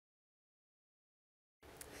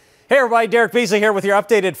Hey everybody, Derek Beasley here with your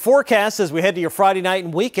updated forecast. As we head to your Friday night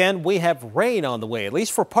and weekend, we have rain on the way, at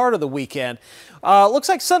least for part of the weekend. Looks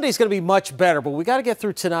like Sunday's going to be much better, but we got to get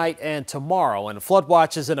through tonight and tomorrow. And a flood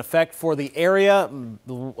watch is in effect for the area,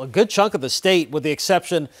 a good chunk of the state, with the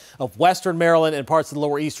exception of western Maryland and parts of the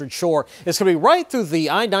lower eastern shore. It's going to be right through the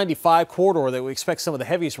I-95 corridor that we expect some of the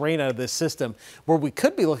heaviest rain out of this system, where we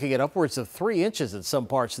could be looking at upwards of 3 inches in some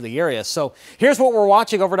parts of the area. So here's what we're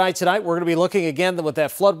watching overnight tonight. We're going to be looking again with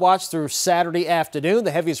that flood watch through Saturday afternoon.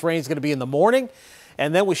 The heaviest rain is going to be in the morning,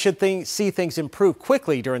 and then we should see things improve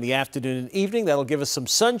quickly during the afternoon and evening. That'll give us some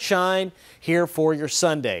sunshine here for your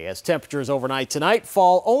Sunday, as temperatures overnight tonight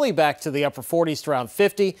fall only back to the upper 40s to around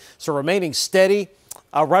 50, so remaining steady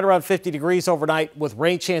right around 50 degrees overnight, with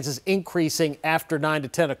rain chances increasing after 9 to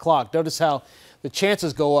 10 o'clock. Notice how the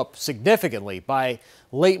chances go up significantly by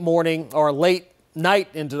late morning or late night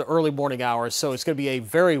into the early morning hours. So it's going to be a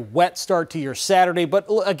very wet start to your Saturday. But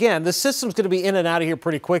again, the system's going to be in and out of here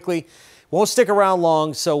pretty quickly. Won't stick around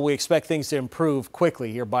long, so we expect things to improve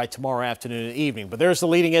quickly here by tomorrow afternoon and evening. But there's the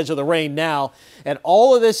leading edge of the rain now, and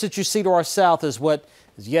all of this that you see to our south is what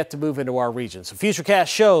is yet to move into our region. So Futurecast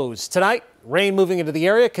shows tonight, rain moving into the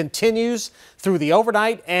area continues through the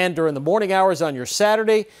overnight and during the morning hours on your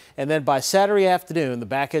Saturday. And then by Saturday afternoon, the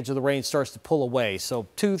back edge of the rain starts to pull away. So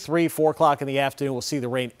 2, 3, 4 o'clock in the afternoon, we'll see the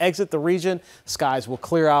rain exit the region. Skies will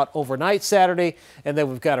clear out overnight Saturday. And then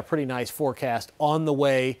we've got a pretty nice forecast on the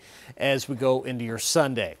way as we go into your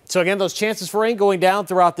Sunday. So again, those chances for rain going down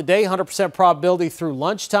throughout the day, 100% probability through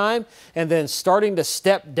lunchtime, and then starting to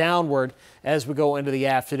step downward as we go into the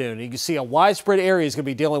afternoon. You can see a widespread area is going to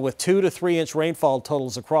be dealing with 2 to 3 inch rainfall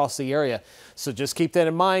totals across the area. So just keep that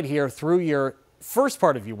in mind here through your first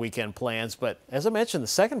part of your weekend plans. But as I mentioned, the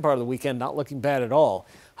second part of the weekend not looking bad at all.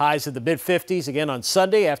 Highs in the mid-50s again on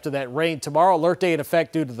Sunday after that rain tomorrow. Alert day in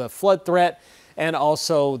effect due to the flood threat and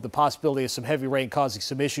also the possibility of some heavy rain causing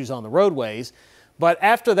some issues on the roadways. But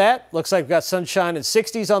after that, looks like we've got sunshine and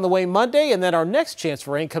 60s on the way Monday, and then our next chance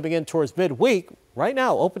for rain coming in towards midweek. Right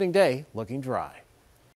now, opening day, looking dry.